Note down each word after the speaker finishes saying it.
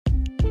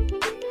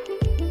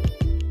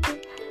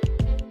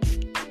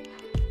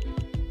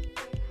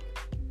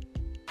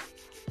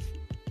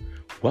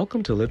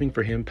Welcome to Living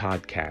for Him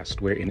podcast,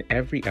 where in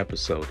every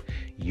episode,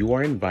 you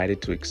are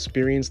invited to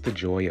experience the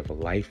joy of a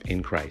life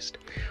in Christ.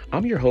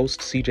 I'm your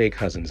host, CJ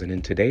Cousins, and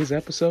in today's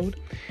episode,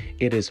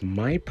 it is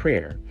my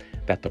prayer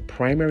that the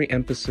primary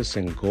emphasis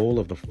and goal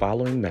of the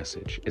following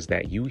message is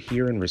that you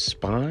hear and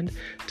respond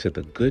to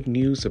the good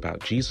news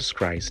about Jesus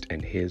Christ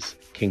and His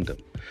kingdom.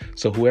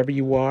 So whoever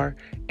you are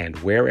and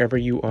wherever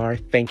you are,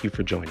 thank you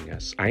for joining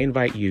us. I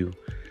invite you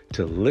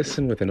to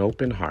listen with an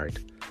open heart,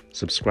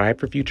 subscribe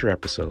for future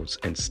episodes,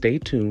 and stay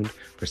tuned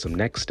for some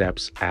next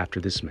steps after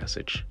this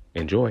message.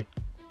 Enjoy.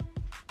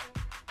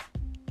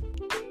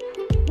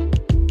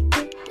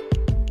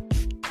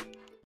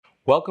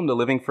 Welcome to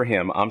Living for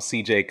Him. I'm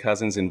CJ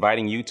Cousins,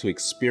 inviting you to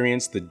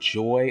experience the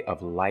joy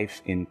of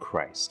life in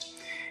Christ.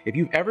 If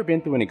you've ever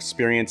been through an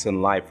experience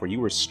in life where you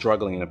were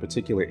struggling in a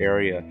particular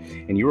area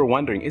and you were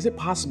wondering, is it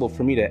possible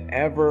for me to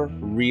ever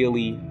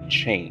really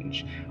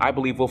change? I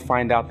believe we'll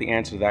find out the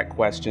answer to that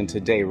question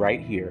today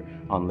right here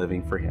on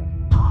Living for Him.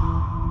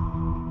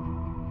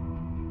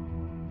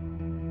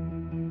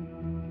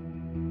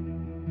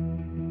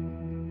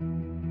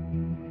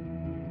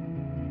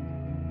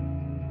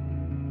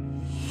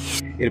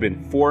 It had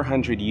been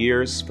 400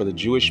 years for the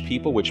Jewish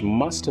people, which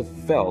must have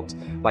felt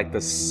like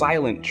the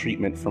silent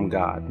treatment from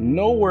God.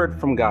 No word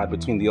from God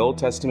between the Old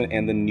Testament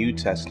and the New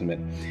Testament.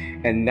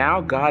 And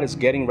now God is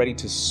getting ready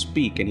to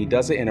speak, and He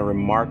does it in a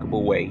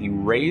remarkable way. He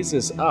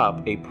raises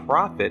up a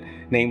prophet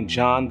named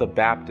John the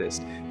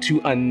Baptist to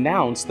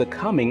announce the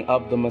coming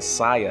of the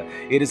Messiah.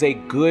 It is a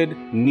good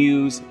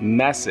news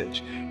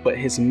message, but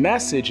his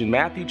message in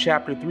Matthew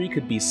chapter 3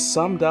 could be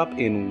summed up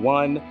in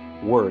one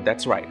word.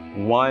 That's right,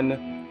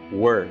 one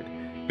word.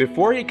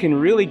 Before he can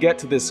really get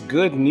to this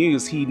good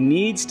news, he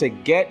needs to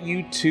get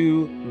you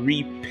to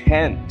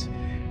repent.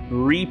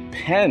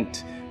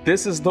 Repent.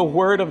 This is the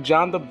word of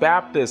John the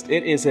Baptist.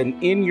 It is an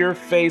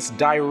in-your-face,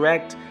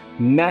 direct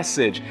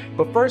message.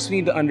 But first, we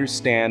need to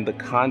understand the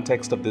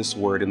context of this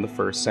word in the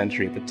first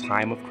century, at the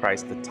time of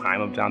Christ, the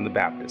time of John the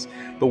Baptist.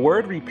 The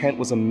word repent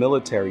was a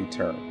military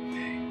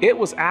term. It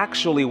was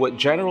actually what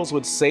generals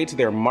would say to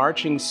their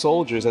marching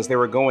soldiers as they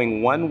were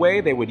going one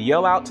way. They would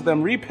yell out to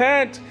them,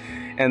 "Repent!"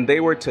 And they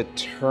were to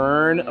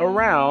turn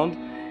around.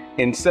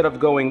 Instead of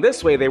going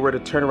this way, they were to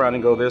turn around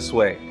and go this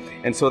way.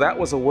 And so that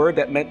was a word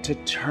that meant to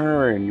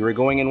turn. You were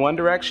going in one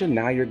direction,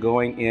 now you're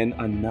going in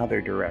another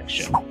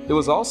direction. It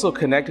was also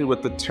connected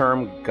with the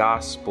term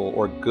gospel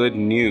or good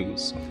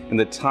news. In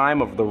the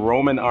time of the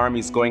Roman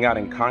armies going out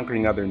and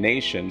conquering other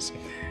nations,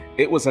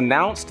 it was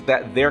announced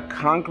that their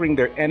conquering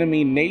their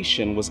enemy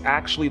nation was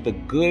actually the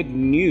good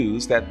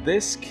news that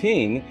this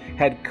king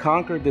had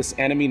conquered this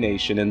enemy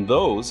nation, and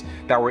those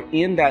that were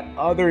in that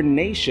other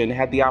nation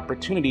had the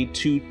opportunity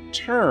to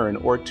turn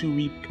or to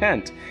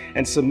repent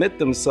and submit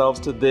themselves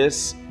to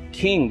this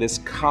king, this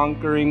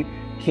conquering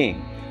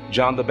king.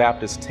 John the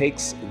Baptist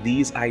takes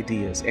these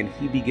ideas and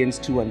he begins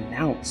to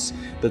announce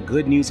the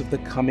good news of the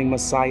coming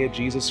Messiah,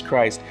 Jesus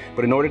Christ.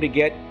 But in order to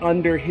get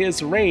under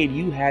his reign,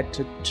 you had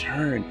to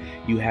turn,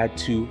 you had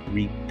to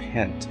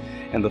repent.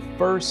 And the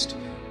first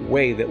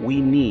way that we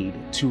need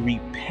to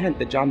repent,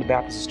 that John the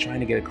Baptist is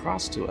trying to get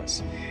across to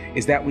us,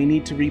 is that we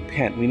need to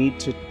repent. We need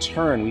to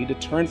turn. We need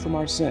to turn from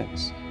our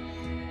sins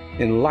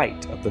in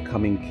light of the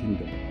coming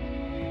kingdom.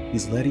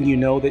 He's letting you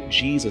know that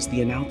Jesus,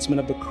 the announcement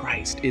of the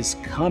Christ, is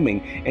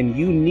coming, and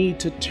you need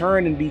to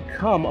turn and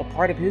become a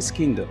part of his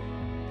kingdom.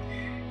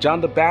 John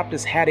the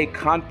Baptist had a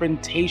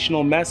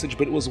confrontational message,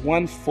 but it was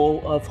one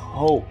full of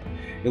hope.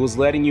 It was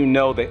letting you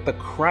know that the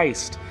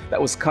Christ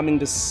that was coming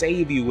to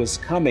save you was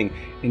coming,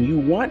 and you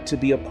want to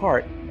be a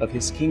part of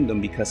his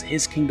kingdom because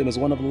his kingdom is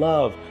one of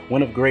love,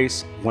 one of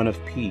grace, one of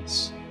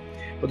peace.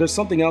 But there's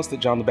something else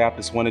that John the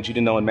Baptist wanted you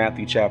to know in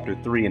Matthew chapter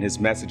 3 in his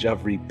message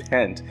of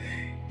repent.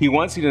 He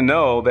wants you to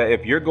know that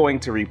if you're going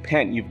to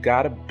repent, you've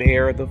got to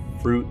bear the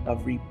fruit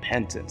of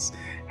repentance.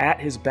 At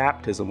his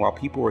baptism, while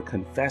people were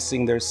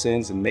confessing their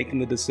sins and making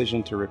the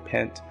decision to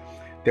repent,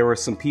 there were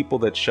some people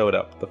that showed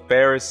up, the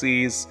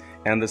Pharisees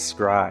and the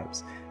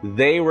scribes.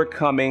 They were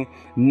coming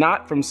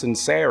not from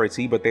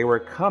sincerity, but they were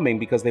coming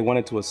because they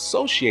wanted to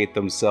associate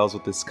themselves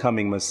with this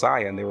coming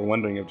Messiah, and they were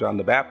wondering if John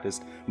the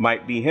Baptist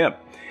might be him.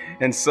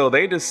 And so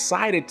they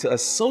decided to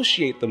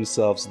associate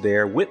themselves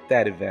there with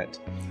that event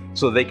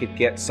so they could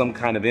get some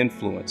kind of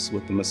influence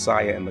with the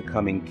Messiah and the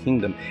coming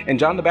kingdom. And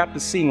John the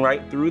Baptist, seeing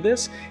right through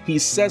this, he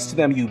says to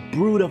them, "You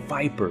brood of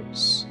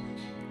vipers."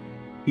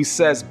 He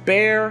says,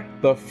 "Bear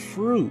the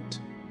fruit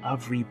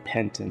of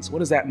repentance." What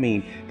does that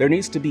mean? There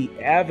needs to be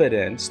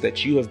evidence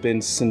that you have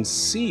been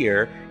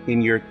sincere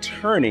in your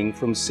turning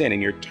from sin,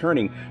 and you're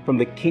turning from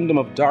the kingdom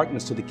of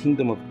darkness to the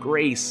kingdom of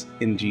grace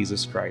in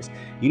Jesus Christ.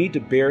 You need to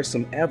bear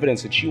some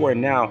evidence that you are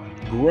now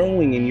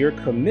growing in your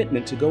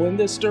commitment to go in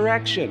this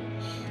direction.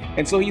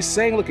 And so he's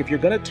saying, look, if you're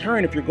going to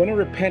turn, if you're going to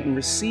repent and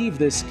receive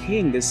this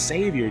King, this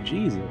Savior,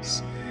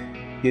 Jesus,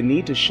 you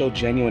need to show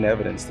genuine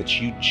evidence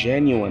that you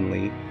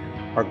genuinely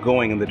are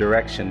going in the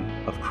direction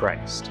of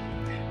Christ.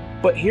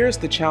 But here's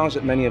the challenge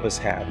that many of us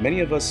have. Many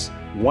of us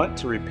want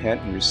to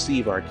repent and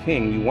receive our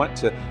King. We want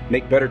to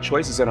make better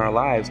choices in our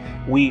lives.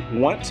 We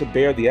want to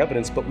bear the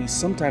evidence, but we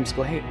sometimes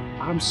go, hey,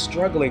 I'm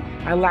struggling.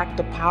 I lack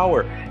the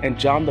power. And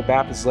John the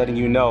Baptist is letting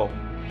you know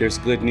there's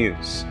good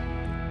news.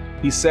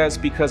 He says,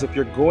 because if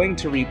you're going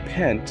to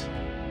repent,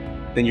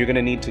 then you're going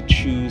to need to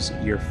choose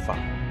your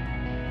fire.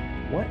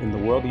 What in the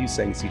world are you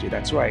saying, CJ?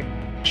 That's right.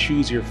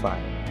 Choose your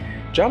fire.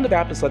 John the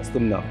Baptist lets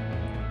them know.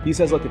 He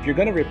says, look, if you're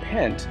going to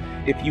repent,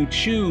 if you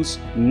choose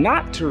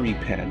not to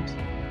repent,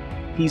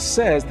 he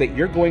says that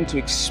you're going to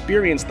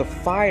experience the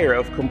fire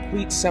of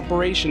complete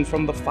separation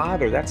from the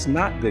Father. That's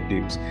not good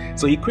news.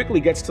 So he quickly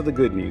gets to the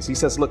good news. He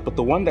says, look, but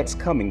the one that's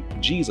coming,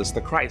 Jesus,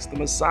 the Christ, the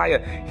Messiah,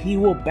 he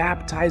will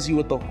baptize you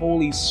with the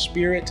Holy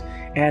Spirit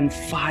and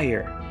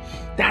fire.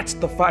 That's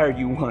the fire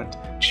you want.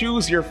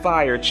 Choose your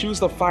fire. Choose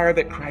the fire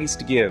that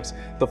Christ gives,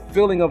 the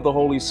filling of the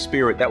Holy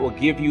Spirit that will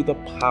give you the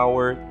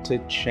power to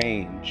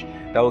change,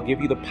 that will give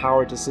you the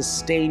power to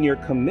sustain your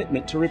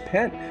commitment to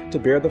repent, to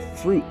bear the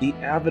fruit, the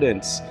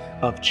evidence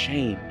of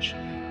change.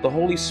 The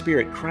Holy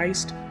Spirit,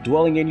 Christ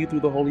dwelling in you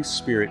through the Holy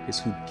Spirit, is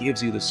who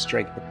gives you the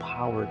strength, the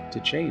power to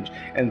change.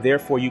 And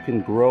therefore you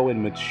can grow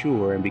and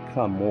mature and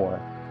become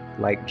more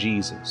like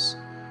Jesus.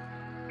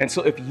 And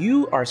so if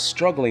you are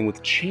struggling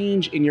with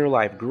change in your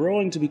life,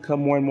 growing to become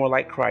more and more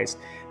like Christ,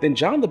 then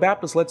John the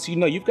Baptist lets you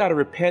know you've got to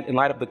repent in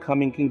light of the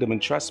coming kingdom. And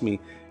trust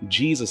me,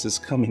 Jesus is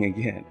coming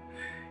again.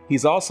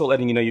 He's also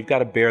letting you know you've got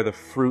to bear the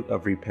fruit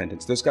of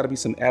repentance. There's got to be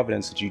some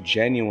evidence that you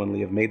genuinely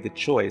have made the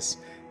choice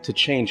to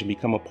change and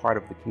become a part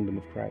of the kingdom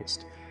of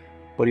Christ.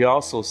 But he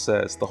also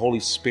says the Holy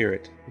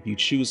Spirit, if you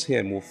choose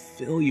him, will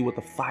fill you with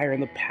the fire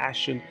and the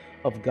passion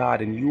of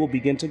God, and you will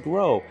begin to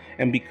grow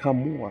and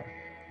become more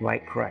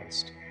like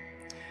Christ.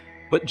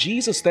 But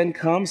Jesus then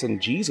comes and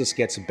Jesus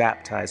gets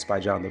baptized by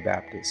John the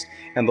Baptist.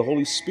 And the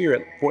Holy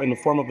Spirit, in the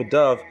form of a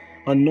dove,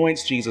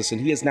 anoints Jesus. And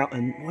he is now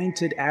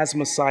anointed as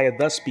Messiah,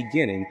 thus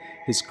beginning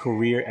his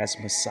career as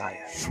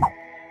Messiah.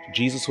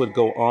 Jesus would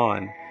go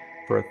on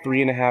for a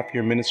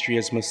 3.5-year ministry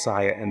as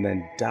Messiah and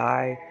then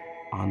die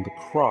on the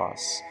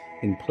cross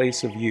in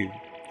place of you.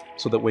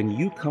 So that when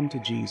you come to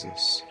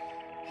Jesus,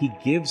 he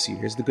gives you,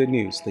 here's the good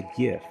news, the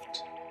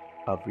gift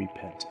of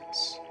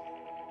repentance.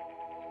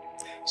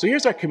 So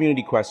here's our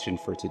community question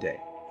for today.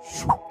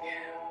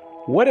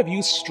 What have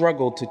you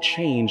struggled to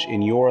change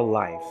in your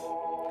life?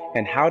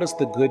 And how does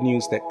the good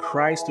news that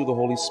Christ through the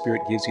Holy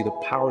Spirit gives you the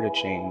power to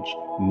change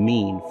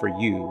mean for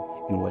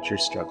you in what you're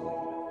struggling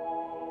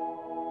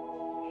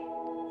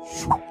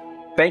with?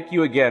 Thank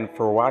you again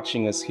for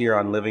watching us here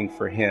on Living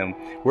for Him.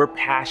 We're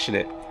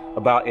passionate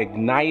about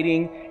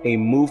igniting a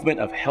movement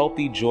of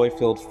healthy,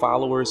 joy-filled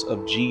followers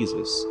of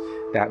Jesus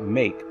that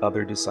make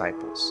other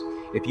disciples.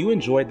 If you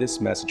enjoyed this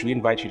message, we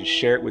invite you to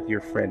share it with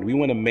your friend. We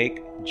want to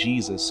make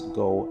Jesus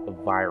go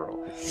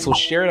viral. So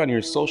share it on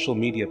your social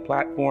media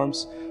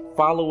platforms.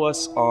 Follow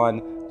us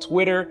on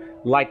Twitter,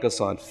 like us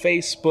on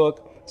Facebook,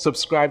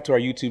 subscribe to our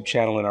YouTube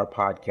channel and our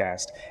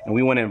podcast. And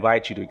we want to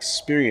invite you to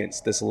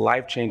experience this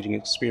life-changing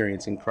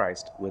experience in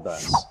Christ with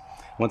us.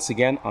 Once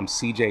again, I'm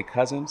CJ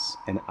Cousins,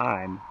 and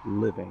I'm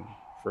living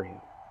for Him.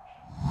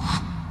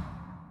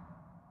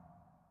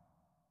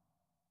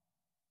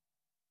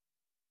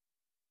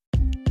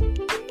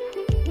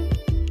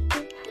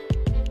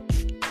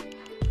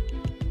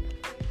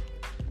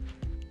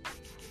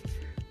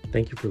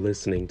 Thank you for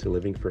listening to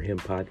Living for Him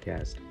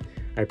podcast.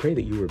 I pray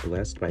that you were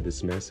blessed by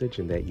this message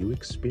and that you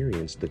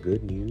experienced the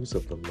good news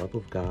of the love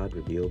of God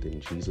revealed in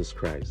Jesus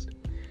Christ.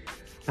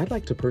 I'd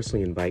like to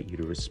personally invite you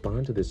to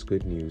respond to this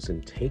good news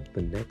and take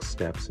the next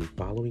steps in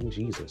following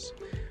Jesus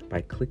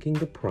by clicking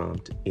the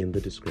prompt in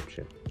the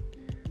description.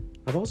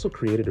 I've also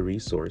created a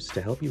resource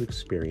to help you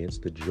experience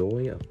the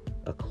joy of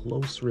a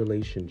close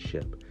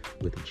relationship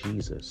with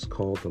Jesus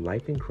called the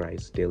Life in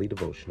Christ Daily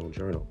Devotional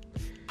Journal.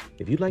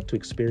 If you'd like to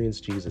experience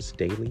Jesus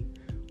daily,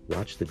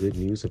 watch the good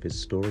news of his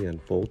story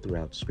unfold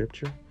throughout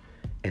Scripture,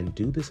 and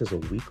do this as a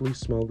weekly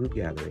small group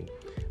gathering,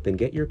 then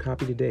get your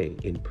copy today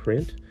in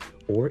print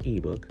or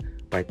ebook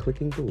by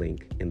clicking the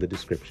link in the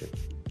description.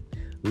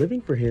 Living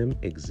for Him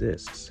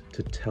exists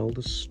to tell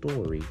the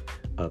story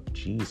of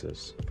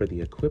Jesus for the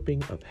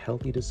equipping of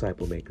healthy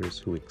disciple makers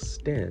who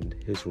extend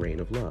his reign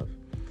of love.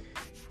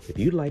 If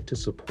you'd like to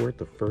support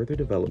the further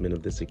development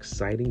of this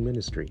exciting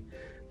ministry,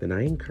 then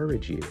I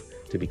encourage you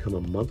to become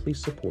a monthly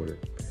supporter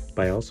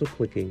by also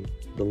clicking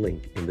the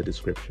link in the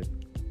description.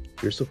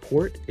 Your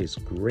support is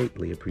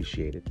greatly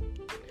appreciated.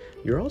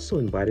 You're also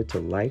invited to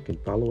like and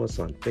follow us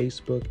on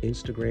Facebook,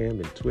 Instagram,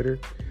 and Twitter,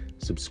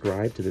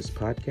 subscribe to this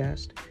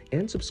podcast,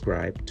 and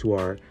subscribe to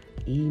our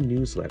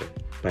e-newsletter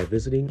by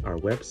visiting our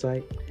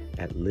website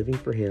at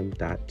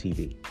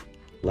livingforhim.tv.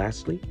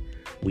 Lastly,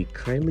 we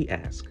kindly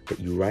ask that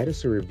you write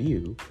us a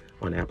review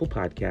on Apple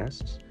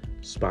Podcasts,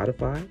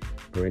 Spotify,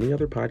 or any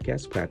other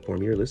podcast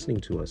platform you're listening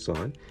to us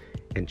on,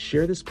 and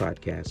share this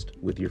podcast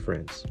with your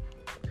friends.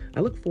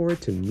 I look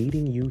forward to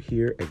meeting you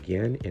here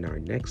again in our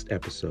next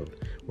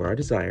episode, where our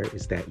desire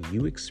is that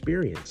you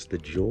experience the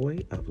joy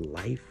of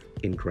life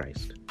in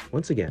Christ.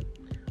 Once again,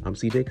 I'm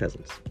CJ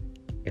Cousins,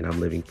 and I'm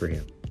living for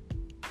Him.